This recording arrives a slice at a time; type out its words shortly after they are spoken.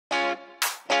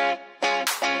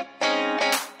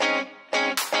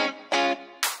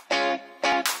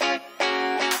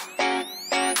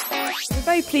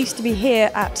Very pleased to be here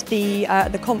at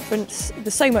the conference.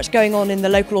 There's so much going on in the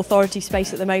local authority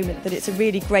space at the moment that it's a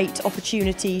really great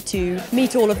opportunity to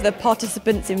meet all of the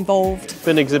participants involved.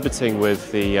 Been exhibiting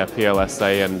with the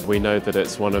PLSA, and we know that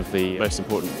it's one of the most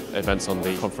important events on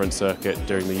the conference circuit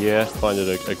during the year. Find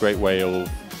it a great way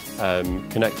of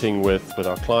connecting with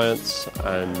our clients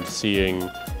and seeing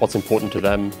what's important to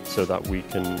them so that we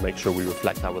can make sure we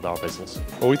reflect that with our business.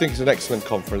 Well, we think it's an excellent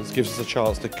conference. It gives us a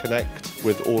chance to connect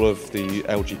with all of the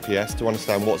LGPS to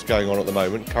understand what's going on at the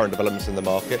moment, current developments in the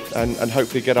market, and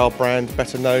hopefully get our brand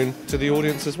better known to the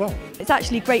audience as well. It's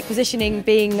actually great positioning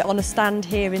being on a stand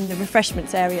here in the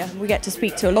refreshments area. We get to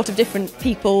speak to a lot of different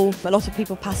people, a lot of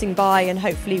people passing by, and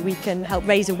hopefully we can help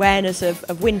raise awareness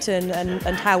of Winton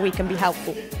and how we can be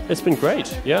helpful. It's been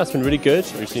great. Yeah, it's been really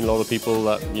good. We've seen a lot of people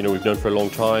that we've known for a long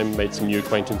time, made some new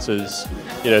acquaintances.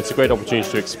 It's a great opportunity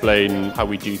to explain how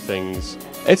we do things.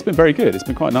 It's been very good. It's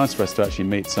been quite nice for us to actually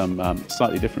meet some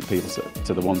slightly different people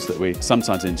to the ones that we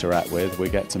sometimes interact with. We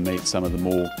get to meet some of the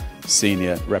more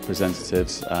senior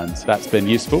representatives, and that's been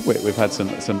useful. We've had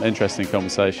some interesting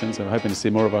conversations, and we're hoping to see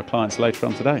more of our clients later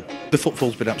on today. The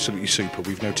footfall's been absolutely super.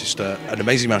 We've noticed an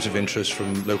amazing amount of interest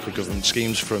from local government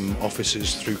schemes, from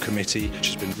officers through committee,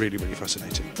 which has been really, really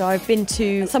fascinating. So I've been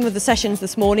to some of the sessions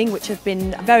this morning, which have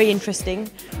been very interesting.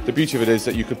 The beauty of it is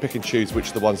that you can pick and choose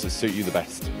which are the ones that suit you the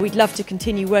best. We'd love to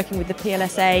continue working with the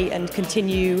PLSA and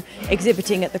continue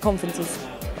exhibiting at the conferences.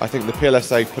 I think the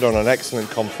PLSA put on an excellent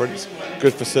conference,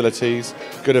 good facilities,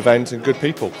 good event and good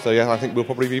people. So yeah, I think we'll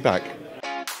probably be back.